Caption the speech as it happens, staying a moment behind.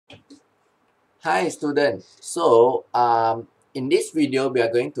Hi student. In this video we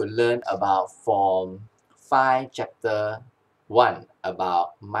are going to learn about Form 5 Chapter 1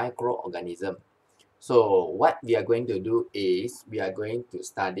 about microorganism. So what we are going to do is we are going to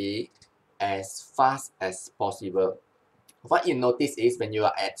study as fast as possible. What you notice is when you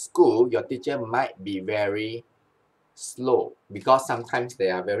are at school, your teacher might be very slow because sometimes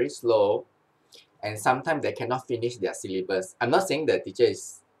they are very slow and sometimes they cannot finish their syllabus. I'm not saying the teacher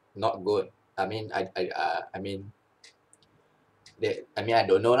is not good. I don't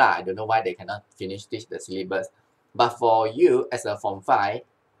know lah. I don't know why they cannot teach the syllabus. But for you as a Form 5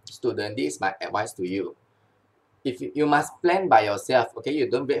 student, this is my advice to you. If you must plan by yourself, okay? You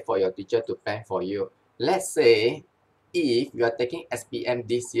don't wait for your teacher to plan for you. Let's say if you are taking SPM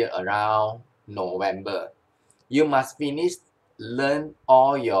this year around November, you must learn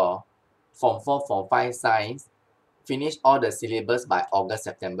all your Form 4, Form 5 science, finish all the syllabus by August,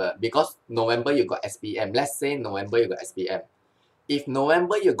 September. Because November you got SPM. Let's say November you got SPM. If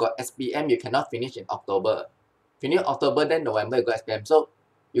November you got SPM, you cannot finish in October. Finish October, then November you got SPM. So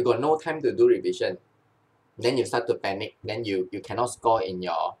you got no time to do revision. Then you start to panic. Then you cannot score in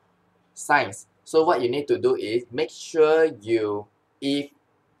your science. So what you need to do is make sure but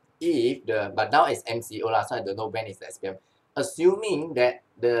now it's MCO lah, so I don't know when is the SPM. Assuming that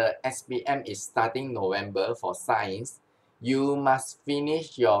the SPM is starting November for science, you must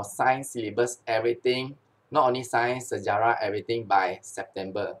finish your science syllabus, everything, not only science, sejarah, everything by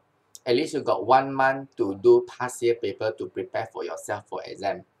September. At least you got 1 month to do past year paper to prepare for yourself for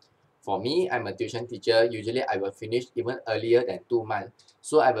exam. For me, I'm a tuition teacher. Usually, I will finish even earlier than 2 months.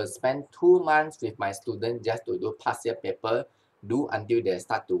 So I will spend 2 months with my students just to do past year paper, do until they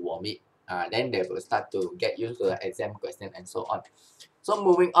start to vomit. Then they will start to get used to the exam question and so on. So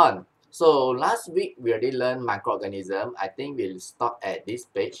moving on. So last week we already learned microorganism. I think we'll stop at this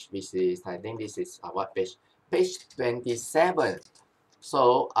page, which is I think this is what page? Page 27.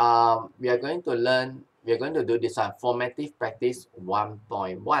 So we are going to do this one, formative practice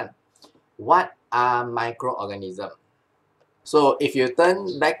 1.1. What are microorganisms? So if you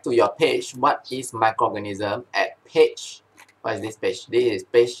turn back to your page, what is microorganism? At page, what is this page? This is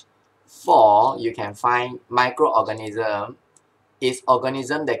page 4. You can find microorganism is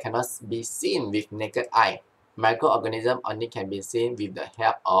organism that cannot be seen with naked eye. Microorganism only can be seen with the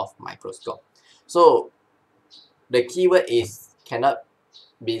help of microscope. So the keyword is cannot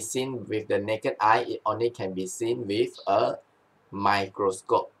be seen with the naked eye. It only can be seen with a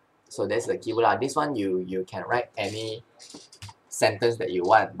microscope. So that's the keyword. This one you can write any sentence that you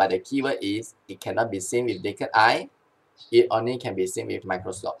want, but the keyword is it cannot be seen with naked eye. It only can be seen with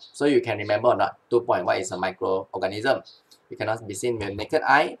microscope. So you can remember or not? 2 point. What is a microorganism? It cannot be seen with naked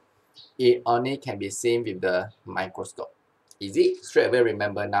eye. It only can be seen with the microscope. Easy? Straight away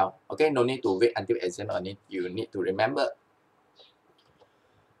remember now. Okay, no need to wait until exam. You need to remember.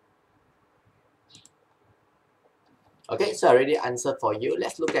 Okay, so I already answered for you.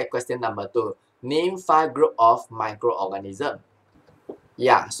 Let's look at question number 2. Name 5 group of microorganism.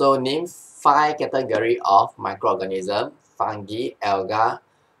 Yeah, so name 5 category of microorganism: fungi, alga,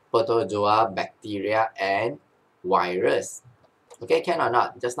 protozoa, bacteria, and virus. Okay, can or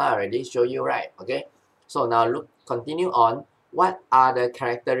not? Just now I already show you, right? Okay, so now continue on. What are the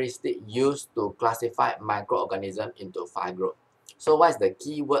characteristics used to classify microorganism into 5 groups? So what is the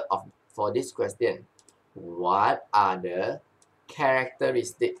keyword for this question? What are the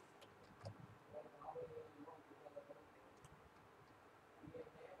characteristics?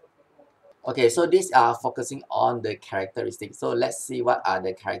 Okay, so these are focusing on the characteristics. So let's see what are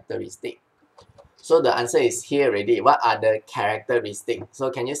the characteristics. So the answer is here already. What are the characteristics? So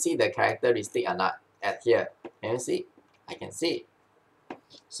can you see the characteristic or not at here? Can you see? I can see.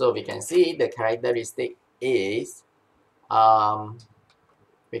 So we can see the characteristic is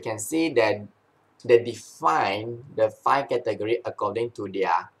we can see that they define the 5 category according to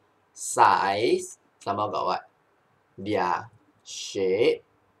their size. Some of got what? Their shape,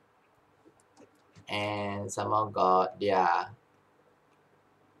 and some of got their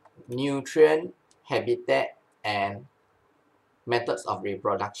nutrient, habitat, and methods of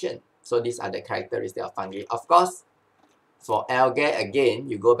reproduction. So these are the characteristics of fungi. Of course, for algae, again,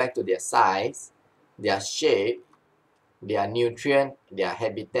 you go back to their size, their shape, their nutrient, their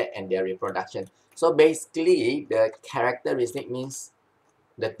habitat, and their reproduction. So basically, the characteristic means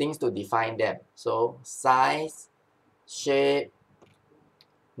the things to define them. So size, shape,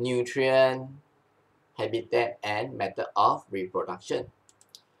 nutrient, habitat, and method of reproduction.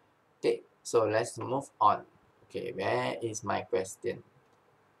 Okay, so let's move on. Okay, where is my question?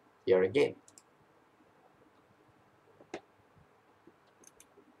 Here again.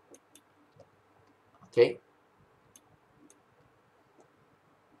 Okay.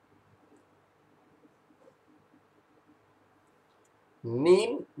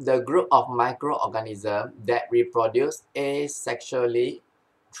 Name the group of microorganisms that reproduce asexually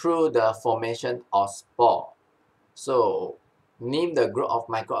through the formation of spore. So, name the group of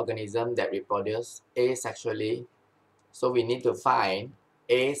microorganisms that reproduce asexually. So, we need to find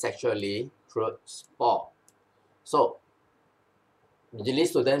asexually through spore. So, usually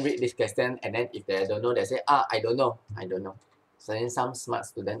students read this question and then if they don't know, they say, I don't know. So then some smart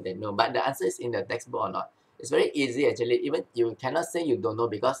students, they know. But the answer is in the textbook or not. It's very easy actually. Even you cannot say you don't know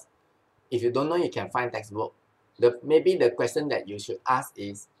because if you don't know, you can find textbook. Maybe the question that you should ask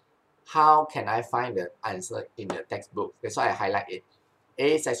is, how can I find the answer in the textbook? That's why I highlight it.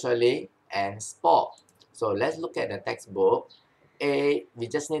 Asexually and spore. So let's look at the textbook. We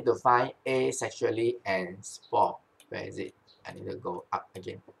just need to find asexually and spore. Where is it? I need to go up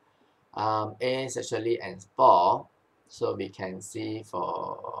again. Asexually and spore. So we can see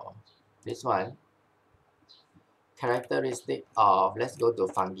for this one. Characteristic of, let's go to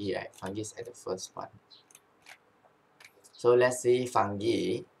fungi, right? Fungi is at the first one. So let's see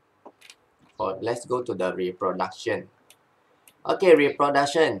fungi. Let's go to the reproduction. Okay,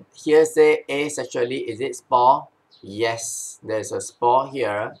 reproduction. Here say asexually, is it spore? Yes, there's a spore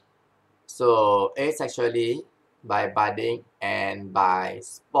here. So asexually by budding and by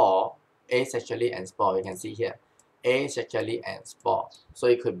spore, asexually and spore, you can see here. Asexually and spore. So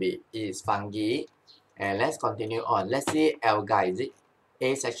it could be is fungi. And let's continue on. Let's see algae, is it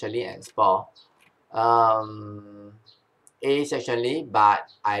asexually and spore? Asexually,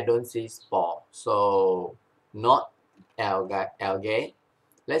 but I don't see spore. So not algae.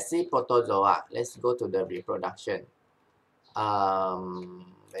 Let's see protozoa. Let's go to the reproduction. Where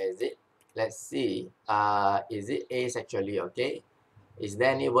is it? Let's see. Is it asexually? Okay. Is there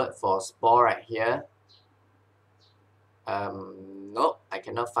any word for spore right here? No, I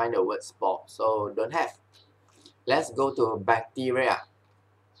cannot find the word spore, so don't have. Let's go to bacteria.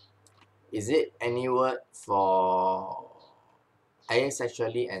 Is it any word for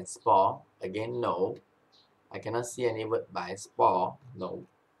asexually and spore? Again, no. I cannot see any word by spore. No.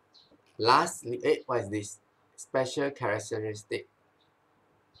 Lastly, what is this? Special characteristic.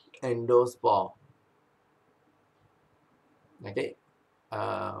 Endospore. Okay.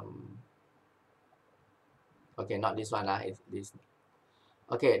 Okay, not this one. It's this.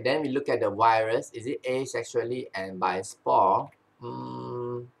 Okay, then we look at the virus. Is it asexually and by spore?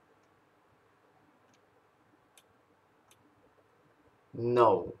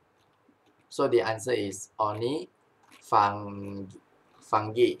 No. So the answer is only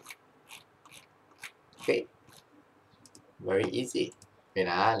fungi. Okay. Very easy. Wait,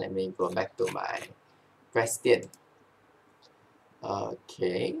 let me go back to my question.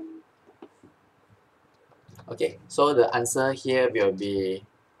 Okay. Okay, so the answer here will be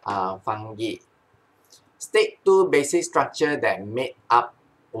fungi. State two basic structure that make up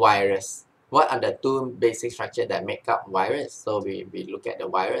virus. What are the two basic structure that make up virus? So we look at the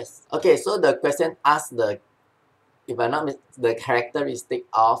virus. Okay, so the question asks if I'm not the characteristic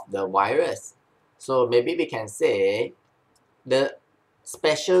of the virus. So maybe we can say the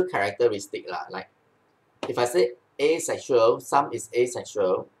special characteristic lah. Like if I say asexual, some is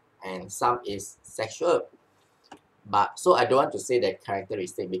asexual and some is sexual. But so I don't want to say that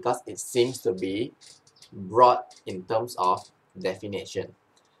characteristic because it seems to be broad in terms of definition.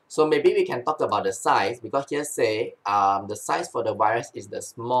 So maybe we can talk about the size because here say the size for the virus is the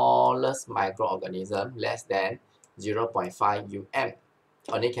smallest microorganism less than 0.5 um.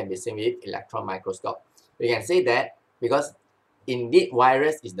 Only can be seen with electron microscope. We can say that because indeed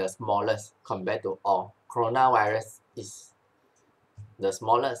virus is the smallest compared to all. Coronavirus is the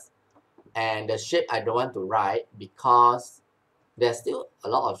smallest. And the shape I don't want to write because there's still a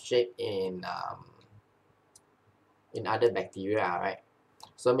lot of shape in other bacteria, right?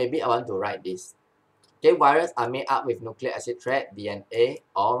 So maybe I want to write this. Okay, viruses are made up with nucleic acid thread, DNA,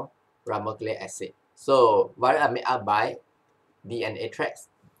 or ribonucleic acid. So viruses are made up by DNA threads.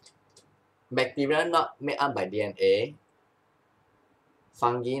 Bacteria not made up by DNA.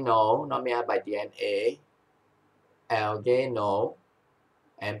 Fungi no, not made up by DNA. Algae no.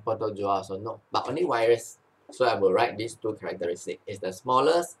 And protozoa also no. But only virus. So I will write these two characteristics. It's the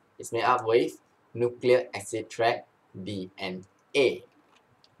smallest. It's made up with nucleic acid thread, DNA.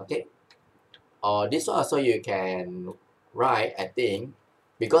 Okay. Or this one also you can write, I think,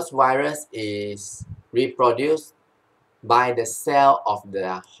 because virus is reproduced by the cell of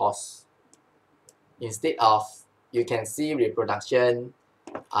the host. Instead of, you can see reproduction,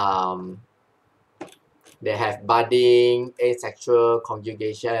 they have budding, asexual,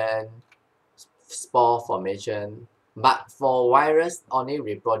 conjugation, spore formation. But for virus, only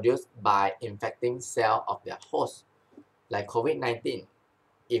reproduce by infecting cell of their host, like COVID-19.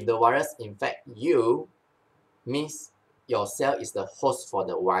 If the virus infect you, means your cell is the host for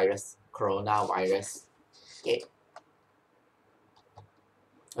the virus, coronavirus. Okay.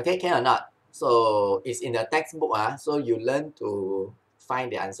 Okay, can or not? So it's in the textbook, so you learn to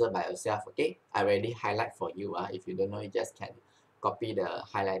find the answer by yourself. Okay, I already highlight for you. If you don't know, you just can copy the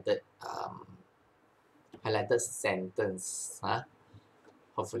highlighted sentence.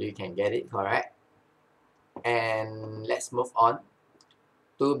 Hopefully you can get it correct. And let's move on.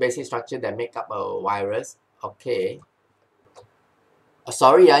 Two basic structure that make up a virus. Okay.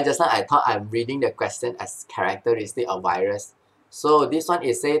 Sorry, just now I thought I'm reading the question as characteristic of virus. So this one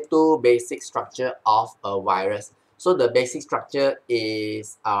is say two basic structure of a virus. So the basic structure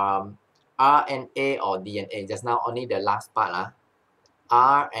is RNA or DNA. Just now only the last part,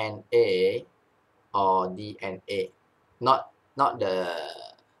 RNA or DNA. Not the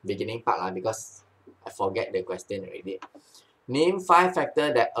beginning part, because I forget the question already. Name 5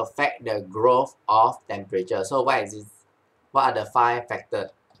 factors that affect the growth of temperature. So what is this? What are the 5 factors?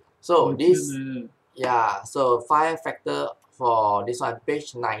 So this, so 5 factors for this one,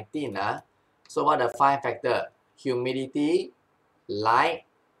 page 19. So what are the 5 factors? Humidity, light,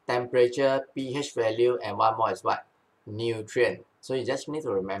 temperature, pH value, and one more is what? Nutrient. So you just need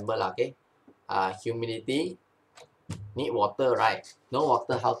to remember, okay? Humidity, need water, right? No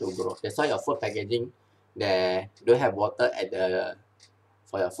water, how to grow? That's why your food packaging, they don't have water at the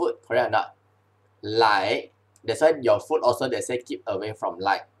for your food, correct or not? Light, that's why your food also they say keep away from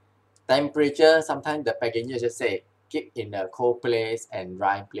light. Temperature, sometimes the packaging just say keep in a cold place and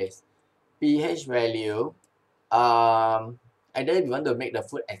dry place. pH value, either you want to make the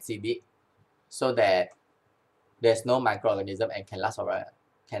food acidic so that there's no microorganism and can last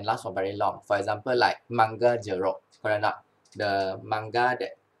for very long. For example, like manga jeruk, correct or not? The manga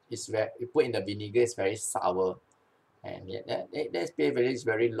that is you put in the vinegar is very sour, and yet that pH value is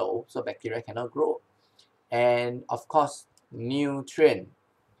very low, so bacteria cannot grow. And of course, nutrient.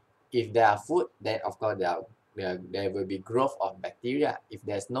 If there are food, then of course there will be growth of bacteria. If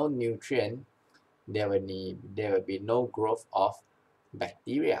there's no nutrient, there will be no growth of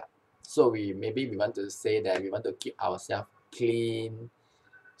bacteria. So maybe we want to say that we want to keep ourselves clean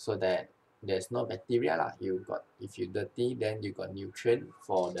so that there's no bacteria. If you dirty, then you got nutrient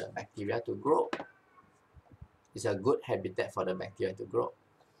for the bacteria to grow. It's a good habitat for the bacteria to grow.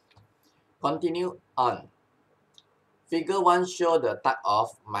 Continue on. Figure 1 show the type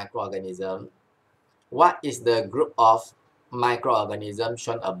of microorganism. What is the group of microorganisms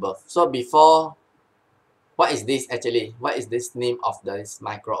shown above? So before, what is this actually? What is this name of this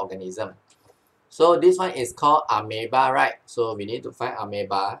microorganism? So this one is called amoeba, right? So we need to find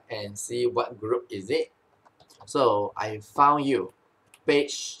amoeba and see what group is it. So I found you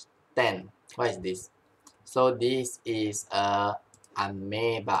page 10. What is this? So this is a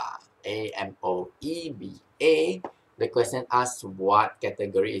amoeba, AMOEBA. The question asks what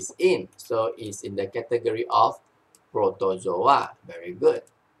category is in. So it's in the category of protozoa. Very good.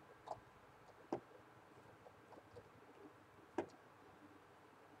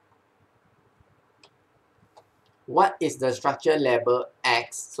 What is the structure label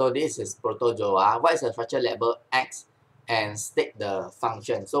X? So this is protozoa. What is the structure label X? And state the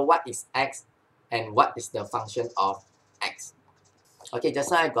function. So what is X and what is the function of X? Okay,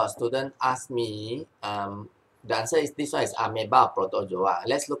 just now I got student ask me, the answer is this one is amoeba or protozoa.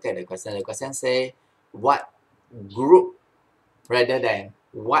 Let's look at the question. The question say what group rather than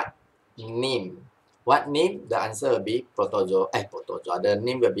what name. What name? The answer will be protozoa. The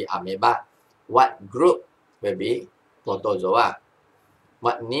name will be amoeba. What group will be protozoa?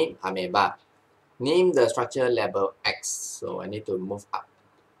 What name? Amoeba. Name the structure label X. So I need to move up.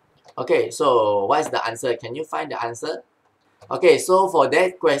 Okay, so what is the answer? Can you find the answer? Okay, so for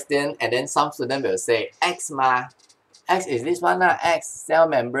that question, and then some student will say X X is this one X, cell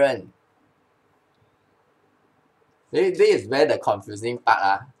membrane. This is where the confusing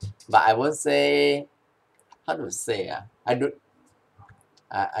part but I won't say, how to say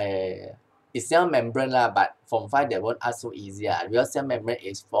it's cell membrane but Form 5 they won't ask so easy Real cell membrane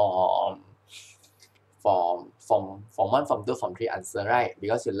is Form 1, Form 2, Form 3 answer, right?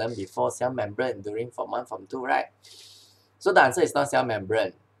 Because you learned before cell membrane during Form 1, Form 2, right? So the answer is not cell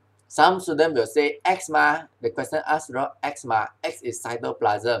membrane. Some students will say X The question asks X X is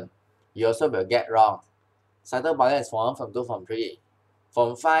cytoplasm. You also will get wrong. Cytoplasm is Form 1, Form 2, Form 3.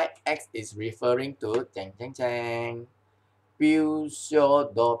 Form 5, X is referring to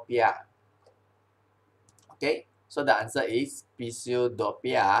Pseudopia. Okay, so the answer is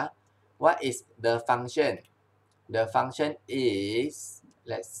Pseudopia. What is the function? The function is,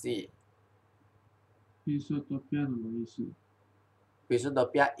 let's see. Physiotopia 什么意思？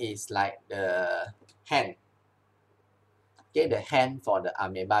 Physiotopia is like the hand. Okay, the hand for the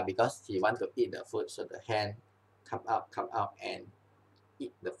amoeba because he want to eat the food, so the hand come out and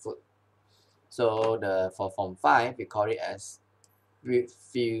eat the food. So for form 5, we call it as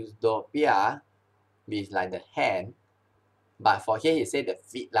Physiotopia, which is like the hand. But for here he said the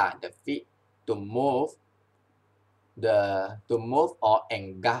feet lah, the feet to move or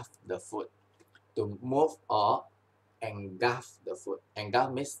engulf the food. To move or engulf the food.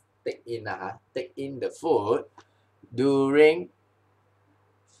 Engulf means take in the food during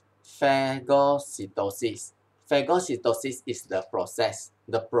phagocytosis. Phagocytosis is the process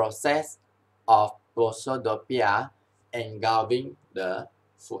of Prosopopia engulfing the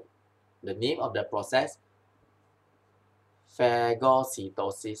food. The name of the process,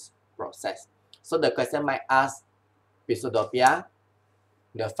 phagocytosis process. So the question might ask, Prosopopia,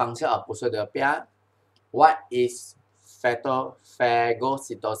 the function of Prosopopia, what is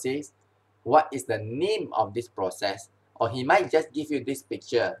phagocytosis? What is the name of this process? Or he might just give you this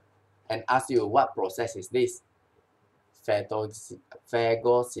picture and ask you what process is this?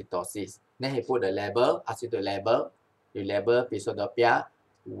 Phagocytosis. Then he put the label, ask you to label. You label Prosopopia.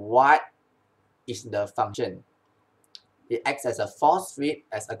 What is the function? It acts as a force feed,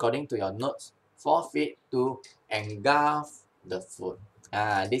 as according to your notes, force feed to engulf the food.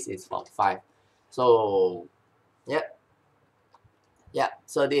 This is form 5. So, yeah.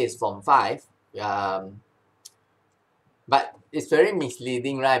 So this is form 5. But it's very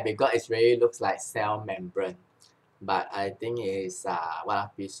misleading, right? Because it really looks like cell membrane. But I think it's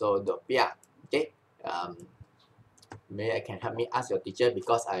Prosopopia. Okay. Maybe I can help me ask your teacher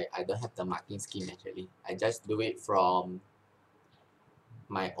because I don't have the marking scheme actually. I just do it from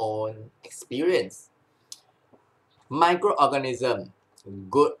my own experience. Microorganism,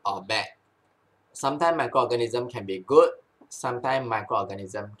 good or bad? Sometimes microorganism can be good, sometimes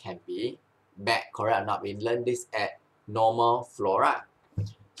microorganism can be bad, correct or not? We learned this at normal flora.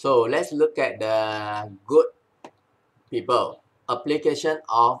 So let's look at the good people. Application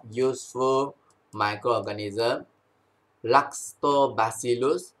of useful microorganism.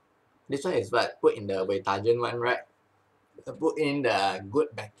 Lactobacillus. This one is what? Put in the Vitagen one, right? Put in the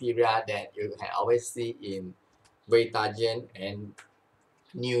good bacteria that you can always see in Vitagen and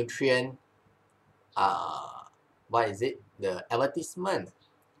nutrient, what is it? The advertisement.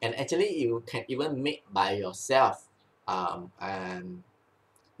 And actually you can even make by yourself. And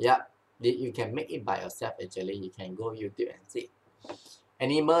yeah, you can make it by yourself actually. You can go YouTube and see.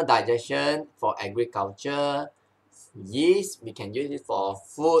 Animal digestion for agriculture. Yeast, we can use it for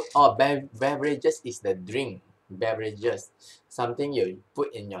food. Or beverages is the drink. Beverages, something you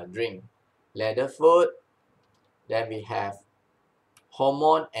put in your drink. Leather food. Then we have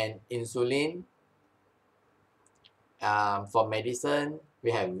hormone and insulin. For medicine,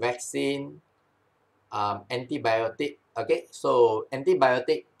 we have vaccine, antibiotic. Okay, so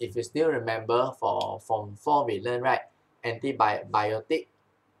antibiotic, if you still remember, for Form 4 we learned, right? Antibiotic,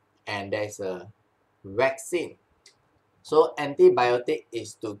 and there's a vaccine. So antibiotic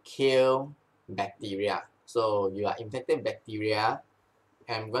is to kill bacteria. So you are infected bacteria,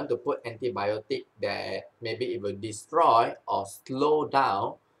 I'm going to put antibiotic that maybe it will destroy or slow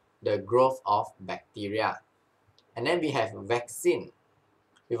down the growth of bacteria. And then we have vaccine.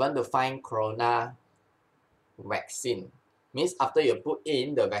 We want to find corona vaccine. Means after you put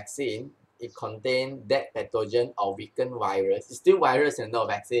in the vaccine, it contains dead pathogen or weakened virus. It's still virus and no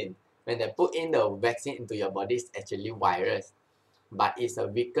vaccine. When they put in the vaccine into your body, it's actually virus. But it's a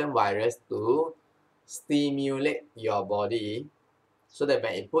weakened virus to stimulate your body so that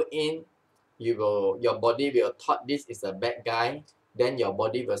when it put in, your body will thought this is a bad guy. Then your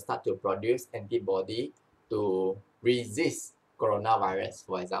body will start to produce antibody to resist coronavirus,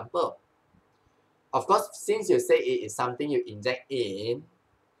 for example. Of course, since you say it is something you inject in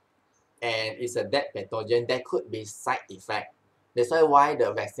and it's a dead pathogen, there could be side effect. That's why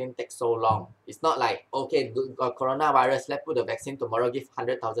the vaccine takes so long. It's not like, okay, got coronavirus, let's put the vaccine tomorrow, give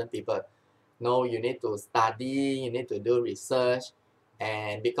 100,000 people. No, you need to study, you need to do research.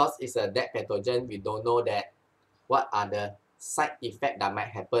 And because it's a dead pathogen, we don't know that what are the side effects that might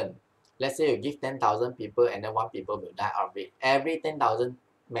happen. Let's say you give 10,000 people and then 1 people will die out of it. Every 10,000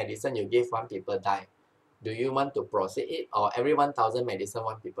 medicine you give, 1 people die. Do you want to proceed it, or every 1,000 medicine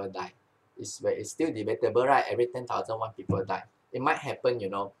 1 people die? It's still debatable, right? Every 10,000 1 people die. It might happen,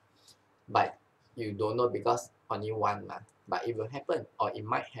 but you don't know because only one. But it will happen, or it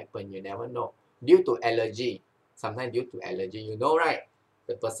might happen, you never know. Due to allergy, sometimes due to allergy, right?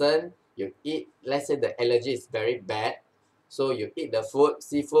 The person You eat, let's say the allergy is very bad, so you eat the food,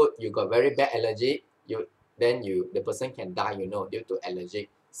 seafood, you got very bad allergy, the person can die, due to allergic.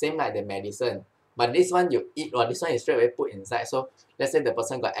 Same like the medicine. But this one you eat, or this one is straight away put inside. So let's say the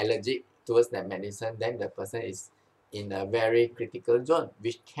person got allergic towards that medicine, then the person is in a very critical zone,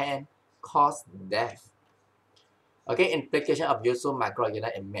 which can cause death. Okay, implication of useful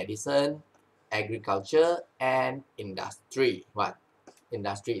microorganism in medicine, agriculture, and industry. What?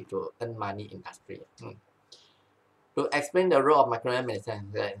 Industry, to earn money, industry. To explain the role of microorganism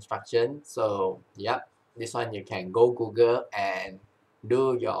medicine, the instruction. So, yep, this one you can go Google and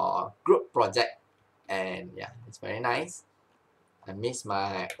do your group project. And yeah, it's very nice. I miss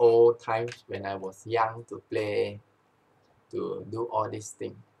my old times when I was young to play, to do all these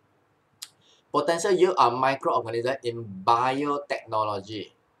things. Potential use of microorganisms in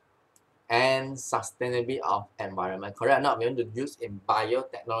biotechnology and sustainability of environment. Correct or not? We want to use in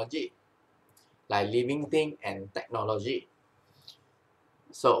biotechnology, like living thing and technology.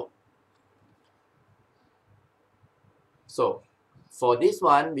 So for this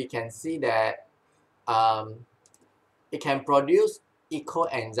one, we can see that it can produce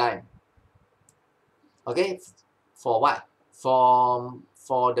ecoenzyme. Okay, for what? For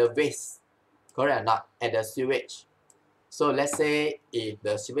the waste. Correct or not? At the sewage. So let's say if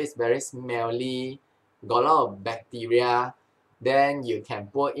the sewage is very smelly, got a lot of bacteria, then you can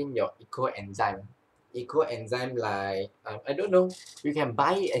pour in your ecoenzyme. Ecoenzyme like, I don't know, you can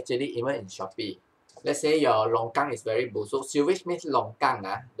buy it actually even in Shopee. Let's say your longkang is very blue. So sewage means longkang,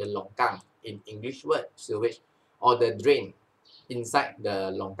 the longkang in English word, sewage, or the drain inside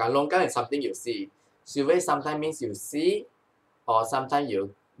the longkang. Longkang is something you see. Sewage sometimes means you see, or sometimes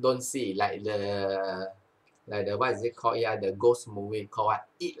you don't see, like the what is it called? Yeah, the ghost movie called what?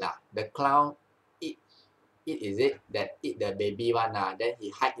 It lah. The clown eat is it that eat the baby one then he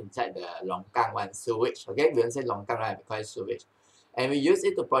hide inside the longkang one, sewage. Okay, we don't say longkang, right? We call it sewage. And we use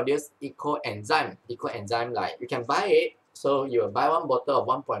it to produce ecoenzyme. Ecoenzyme, like you can buy it. So you buy one bottle of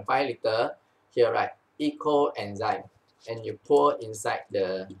 1.5 liter. Here, right? Ecoenzyme, and you pour inside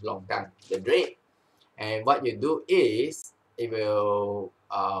the longkang, the drain. And what you do is it will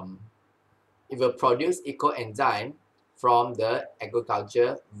produce ecoenzyme from the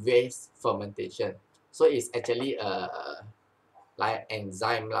agriculture waste fermentation. So it's actually like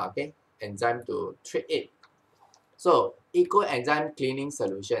enzyme, okay? Enzyme to treat it. So ecoenzyme cleaning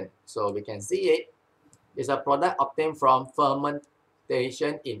solution. So we can see it. It's a product obtained from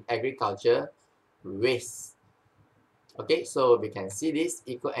fermentation in agriculture waste. Okay, so we can see this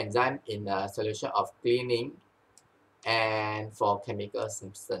ecoenzyme in a solution of cleaning and for chemical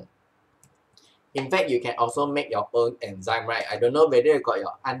substance. In fact, you can also make your own enzyme, right? I don't know whether you got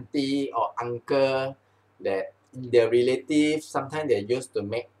your auntie or uncle, that the relative, sometimes they used to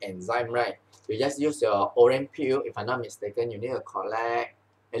make enzyme, right? You just use your orange peel. If I'm not mistaken, you need to collect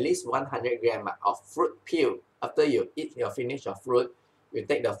at least 100 grams of fruit peel. After you finish your fruit, you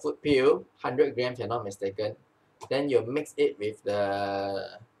take the fruit peel, 100 grams if I'm not mistaken. Then you mix it with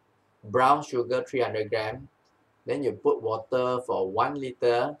the brown sugar, 300 grams. Then you put water for 1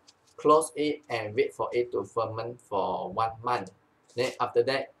 liter, close it and wait for it to ferment for 1 month. Then after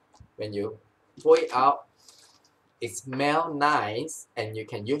that, when you pour it out, it smells nice and you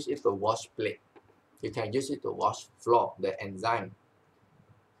can use it to wash plate. You can use it to wash floor, the enzyme.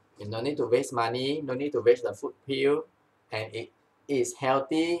 You don't need to waste money, no need to waste the food peel, and it is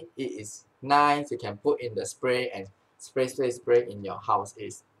healthy, it is nice. You can put in the spray and spray in your house.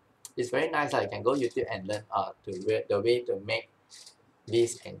 It's very nice. You can go YouTube and learn the way to make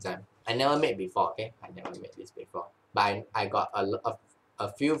this enzyme. I never made before, okay? I never made this before. But I got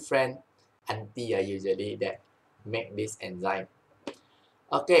a few friends, auntie usually, that make this enzyme.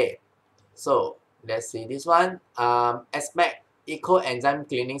 Okay, so let's see this one. Aspect ecoenzyme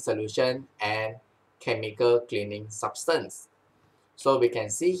cleaning solution and chemical cleaning substance. So we can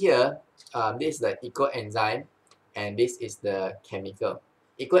see here, this is the ecoenzyme and this is the chemical.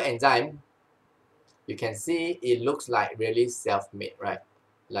 Ecoenzyme, you can see it looks like really self-made, right?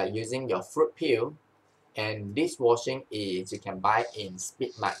 Like using your fruit peel, and dishwashing is you can buy in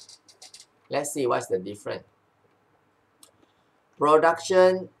Speed Mart. Let's see what's the difference.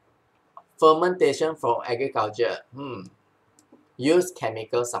 Production, fermentation for agriculture. Use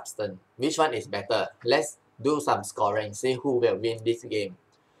chemical substance. Which one is better? Let's do some scoring. See who will win this game.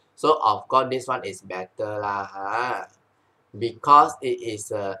 So of course this one is better lah, because it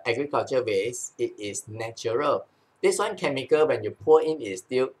is agriculture waste. It is natural. This one chemical, when you pour in, is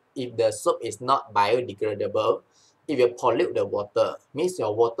still, if the soap is not biodegradable, it will pollute the water. Means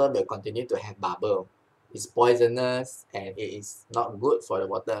your water will continue to have bubble. It's poisonous and it is not good for the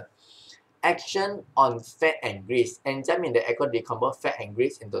water. Action on fat and grease. Enzyme in the echo decompose fat and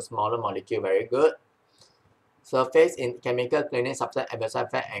grease into smaller molecule. Very good. Surface in chemical cleaning substance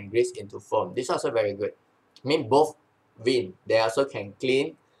absorb fat and grease into foam. This is also very good. Mean both win. They also can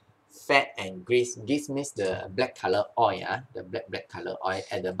clean fat and grease. Grease means the black color oil. The black color oil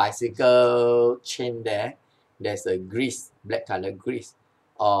at the bicycle chain there. There's a grease, black color grease.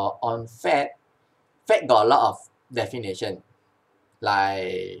 Or on fat, fat got a lot of definition.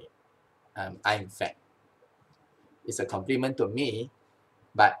 Like I'm fat. It's a compliment to me,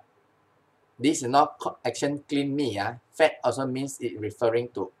 but this is not action clean me. Fat also means it referring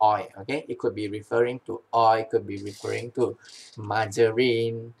to oil. Okay, it could be referring to oil, could be referring to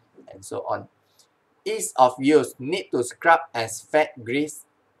margarine, and so on. Ease of use. Need to scrub as fat grease.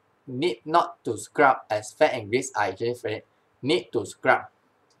 Need not to scrub as fat and grease are actually very need to scrub.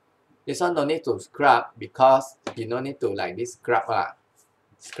 This one don't need to scrub because you don't need to like this scrub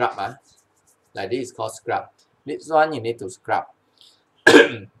scrub like this is called scrub. This one you need to scrub.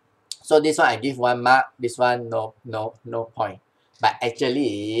 So this one I give 1 mark. This one no point. But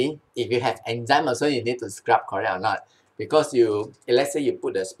actually, if you have enzyme also you need to scrub, correct or not? Because you let's say you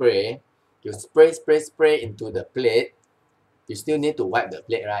put the spray, you spray into the plate. You still need to wipe the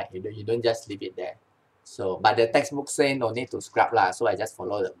plate, right? You don't just leave it there. So, but the textbook say no need to scrub lah. So I just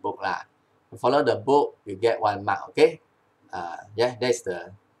follow the book lah. You follow the book, you get 1 mark. Okay. Yeah, that's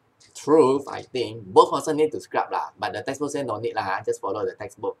the truth. I think both also need to scrub lah. But the textbook say no need lah. Just follow the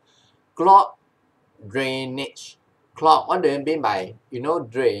textbook. Clog drainage. Clog. What do you mean by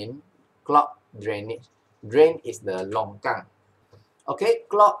drain? Clog drainage. Drain is the longkang. Okay.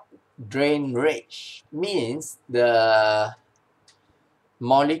 Clog drainage means the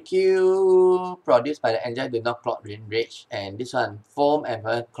molecule produced by the enzyme do not clog drainage, and this one foam and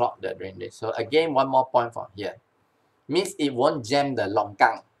clog the drainage. So again, 1 more point from here. Means it won't jam the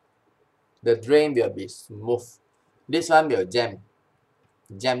longkang. The drain will be smooth. This one will jam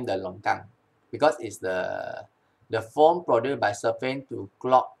the longkang because it's the foam produced by surface to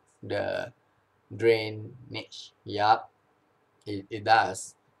clog the drainage. Yup, it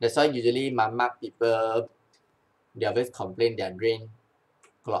does. That's why usually mama people, they always complain their drain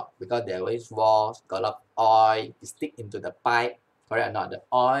clog because there always walls, got a lot of oil, it stick into the pipe, correct or not? The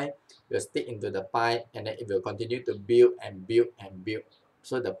oil will stick into the pipe and then it will continue to build and build and build.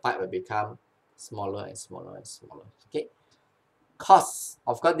 So the pipe will become smaller and smaller and smaller. Okay. Cost.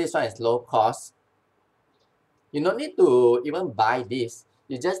 Of course, this one is low cost. You don't need to even buy this.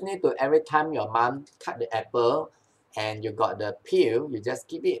 You just need to, every time your mom cut the apple and you got the peel, you just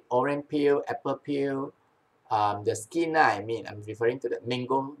keep it orange peel, apple peel, the skin, I mean, I'm referring to the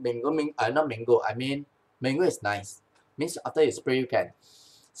mango, not mango, I mean, mango is nice. Means after you spray, you can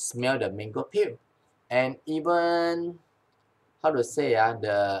smell the mango peel. And even, how to say, I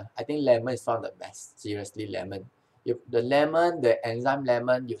think lemon is one of the best, seriously, lemon. The lemon, the enzyme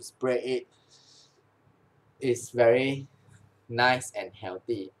lemon, you spray it, it's very nice and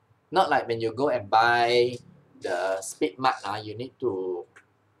healthy. Not like when you go and buy the speed mart, you need to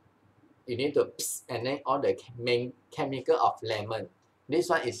and then all the main chemical of lemon. This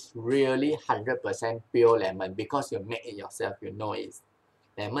one is really 100% pure lemon because you make it yourself, you know it's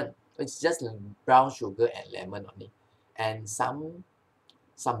lemon. It's just brown sugar and lemon only. And some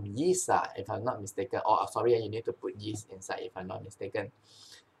yeast, if I'm not mistaken. Oh, sorry, you need to put yeast inside if I'm not mistaken.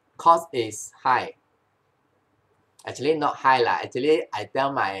 Cost is high. Actually, not high lah. Actually, I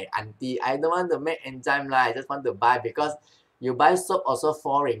tell my auntie, I don't want to make enzyme lah. I just want to buy because you buy soap also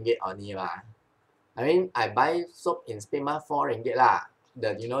 4 ringgit only lah. I mean, I buy soap in Spain 4 ringgit lah.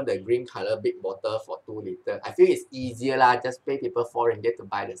 The green color big bottle for 2 liters. I feel it's easier lah. Just pay people 4 ringgit to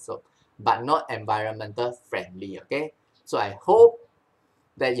buy the soap, but not environmental friendly. Okay, so I hope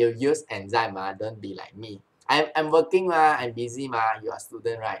that you use enzyme. Don't be like me. I'm working I'm busy You are a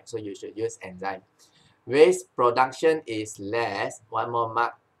student, right? So you should use enzyme. Waste production is less. 1 more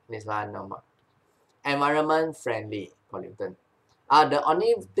mark. This one no mark. Environment friendly pollutant. The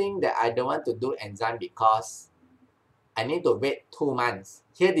only thing that I don't want to do enzyme because I need to wait 2 months.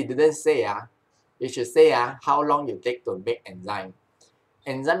 Here they didn't say you should say how long you take to make enzyme.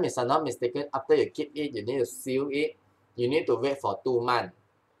 Enzyme, if I'm not mistaken, after you keep it, you need to seal it. You need to wait for 2 months.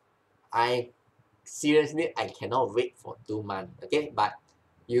 Seriously, I cannot wait for 2 months. Okay, but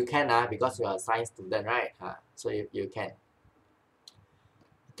you can because you are a science student, right? So you can.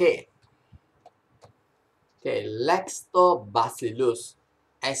 Okay, Lactobacillus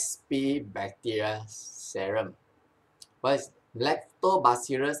sp bacteria serum. What is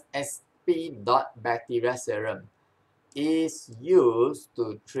Lactobacillus sp bacteria serum? is used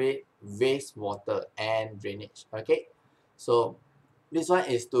to treat wastewater and drainage. Okay, so this one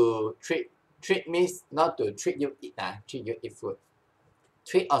is to treat. Treat means not to treat you eat treat you eat food.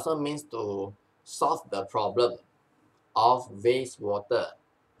 Treat also means to solve the problem of wastewater.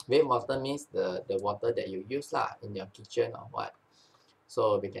 Wastewater means the water that you use in your kitchen or what.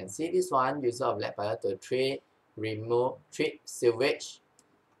 So we can see this one, use of lead pipe to treat sewage.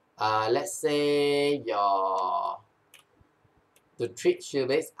 Let's say to treat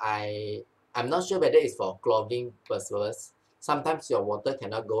sewage, I'm not sure whether it's for clogging purposes. Sometimes your water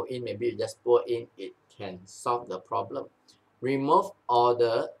cannot go in, maybe you just pour in, it can solve the problem. Remove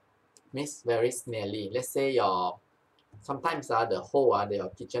odor means very smelly. Let's say sometimes the hole, your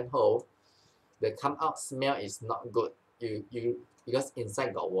kitchen hole, the come out smell is not good. Because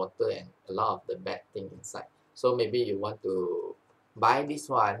inside got water and a lot of the bad thing inside. So maybe you want to buy this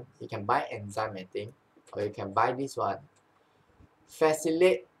one. You can buy enzyme, I think, or you can buy this one.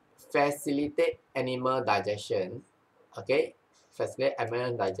 Facilitate animal digestion. Okay, facilitate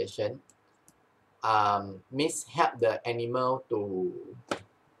animal digestion. Means help the animal to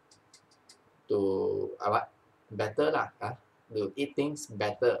better to eat things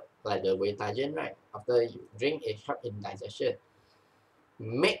better, like the vitagen, right? After you drink, it help in digestion.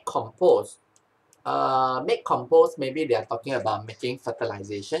 Make compost. Make compost, maybe they are talking about making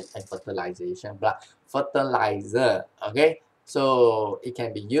fertilization, but fertilizer. Okay, so it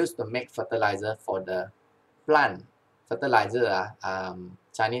can be used to make fertilizer for the plant. Fertilizer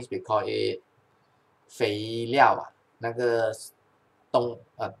Chinese we call it 肥料那个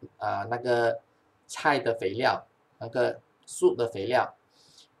那个菜的肥料，那个树的肥料。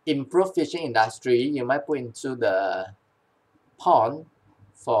Improve fishing industry, you might put into the pond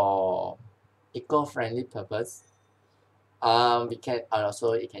for eco-friendly purpose. We can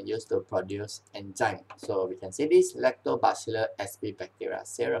also it can use to produce enzyme. So we can see this lactobacillus sp bacteria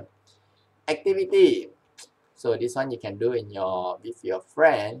serum. Activity. So this one you can do with your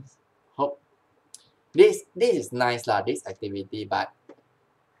friends. Hope this is nice this activity, but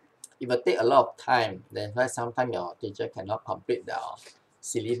it will take a lot of time. That's why sometimes your teacher cannot complete the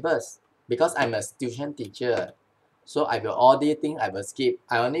syllabus. Because I'm a tuition teacher, so I will all these things I will skip.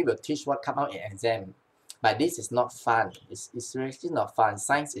 I only will teach what come out in exam. But this is not fun. It's really not fun.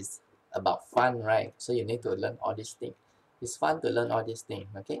 Science is about fun, right? So you need to learn all these things. It's fun to learn all these things,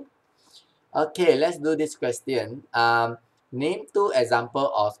 okay? Okay, let's do this question. Name 2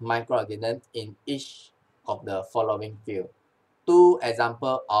 examples of microorganisms in each of the following field. 2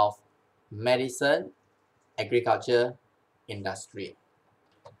 examples of medicine, agriculture, industry.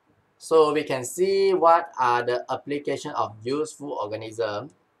 So we can see what are the application of useful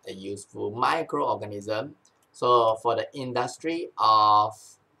organism, a useful microorganism. So for the industry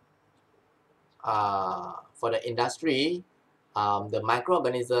the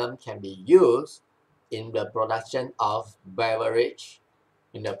microorganism can be used in the production of beverage,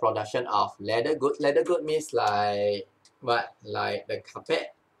 in the production of leather good. Leather good means like what? Like the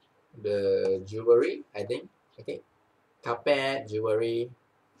carpet, the jewelry, I think. Okay, carpet, jewelry.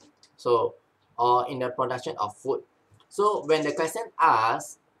 So, or in the production of food. So when the question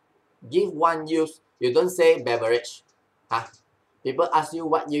asks, give one use, you don't say beverage. People ask you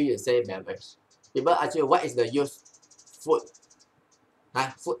what use, you say beverage. People ask you what is the use? Food.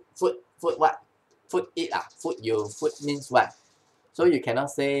 Food what? Food eat food means what? So you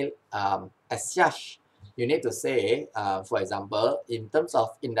cannot say as such. You need to say, for example, in terms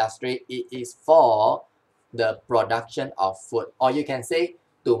of industry, it is for the production of food. Or you can say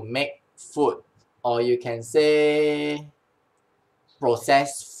to make food. Or you can say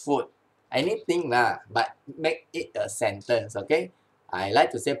process food. Anything but make it a sentence, okay? I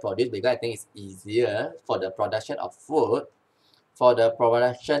like to say produce because I think it's easier for the production of food. For the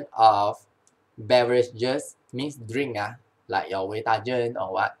production of beverages means drink like your vitagen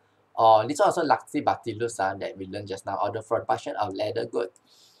or what. Or this also lactobacillus that we learned just now, or the production of leather good.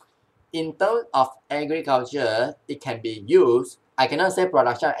 In terms of agriculture, it can be used. I cannot say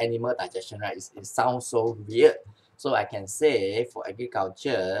production of animal digestion, right? It sounds so weird. So I can say for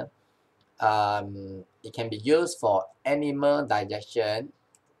agriculture, it can be used for animal digestion,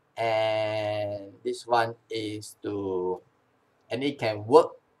 and this one is and it can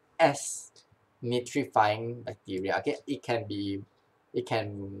work as nitrifying bacteria. Okay, it can be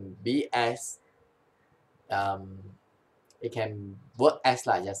as it can work as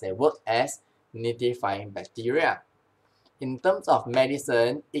work as nitrifying bacteria. In terms of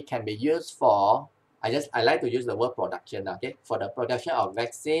medicine, it can be used for I like to use the word production, okay, for the production of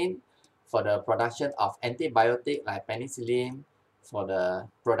vaccine, for the production of antibiotic like penicillin, for the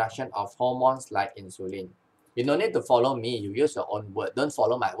production of hormones like insulin. You don't need to follow me. You use your own word. Don't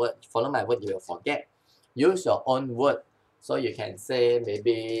follow my word. Follow my word, you will forget. Use your own word. So you can say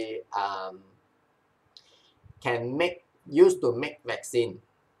maybe used to make vaccine,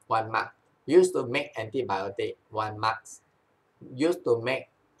 1 mark. Used to make antibiotic, 1 mark.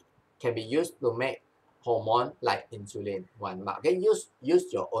 Can be used to make hormone like insulin, 1 mark. Okay, use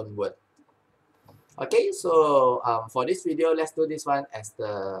your own word. Okay, so for this video, let's do this one as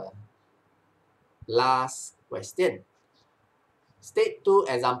the last question. State 2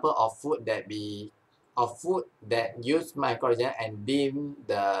 example of food that use microorganism and deem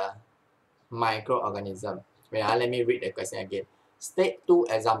the microorganism. Wait, let me read the question again. State 2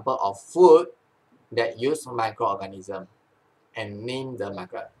 example of food that use microorganism and name the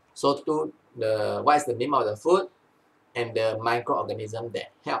micro. So what is the name of the food and the microorganism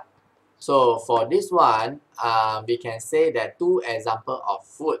that help. So for this one, we can say that 2 example of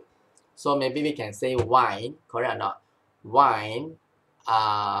food. So maybe we can say wine, correct or not? Wine.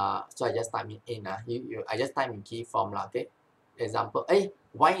 So I just type it in. I just type in key form lah. Okay. Example.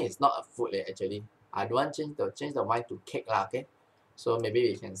 Wine is not a food actually. I don't want change the wine to cake lah. Okay. So maybe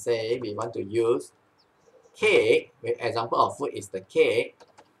we can say we want to use cake. Example of food is the cake,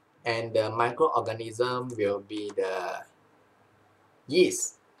 and the microorganism will be the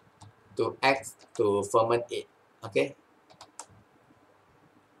yeast to ferment it. Okay.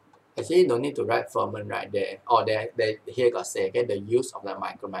 Actually, no need to write ferment right there. Or here got say, okay, the use of the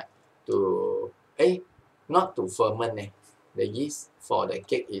microbe to not to ferment. The yeast for the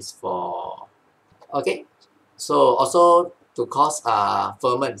cake is for, okay. So also to cause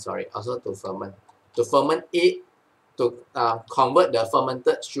ferment, sorry, also to ferment. To ferment it, to convert the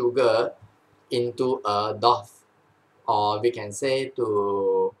fermented sugar into a dough. Or we can say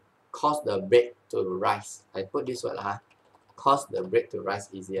to cause the bread to rise. I put this word, cause the bread to rise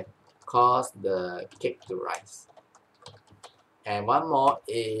easier. Cause the cake to rise. And one more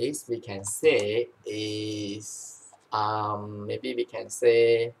is we can say is maybe we can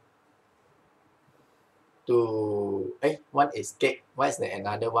say to one is cake. What is the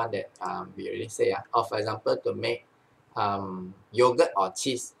another one that we already say? Or for example, to make yogurt or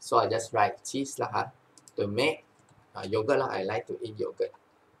cheese. So I just write cheese lah. To make yogurt lah. I like to eat yogurt.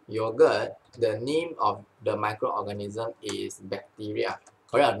 Yogurt, the name of the microorganism is bacteria.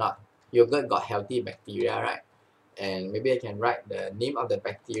 Correct or not? Yogurt got healthy bacteria, right? And maybe I can write the name of the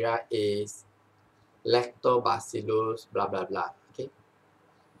bacteria is lactobacillus, blah, blah, blah. Okay.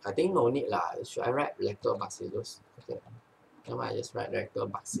 I think no need lah. Should I write lactobacillus? Okay. Now I just write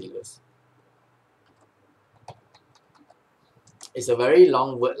lactobacillus. It's a very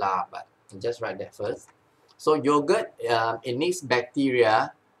long word lah, but just write that first. So yogurt, it needs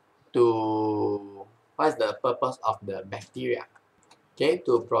bacteria to, what's the purpose of the bacteria? Okay,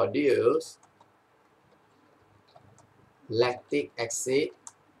 to produce lactic acid,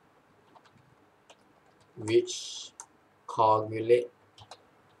 which coagulate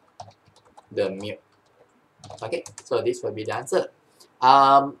the milk. Okay, so this will be the answer.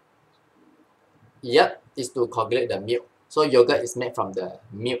 Yep, is to coagulate the milk. So yogurt is made from the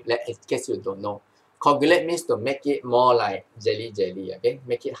milk, in case you don't know. Coagulate means to make it more like jelly, okay?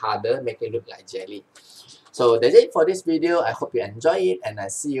 Make it harder, make it look like jelly. So that's it for this video. I hope you enjoy it, and I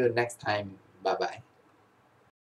see you next time. Bye-bye.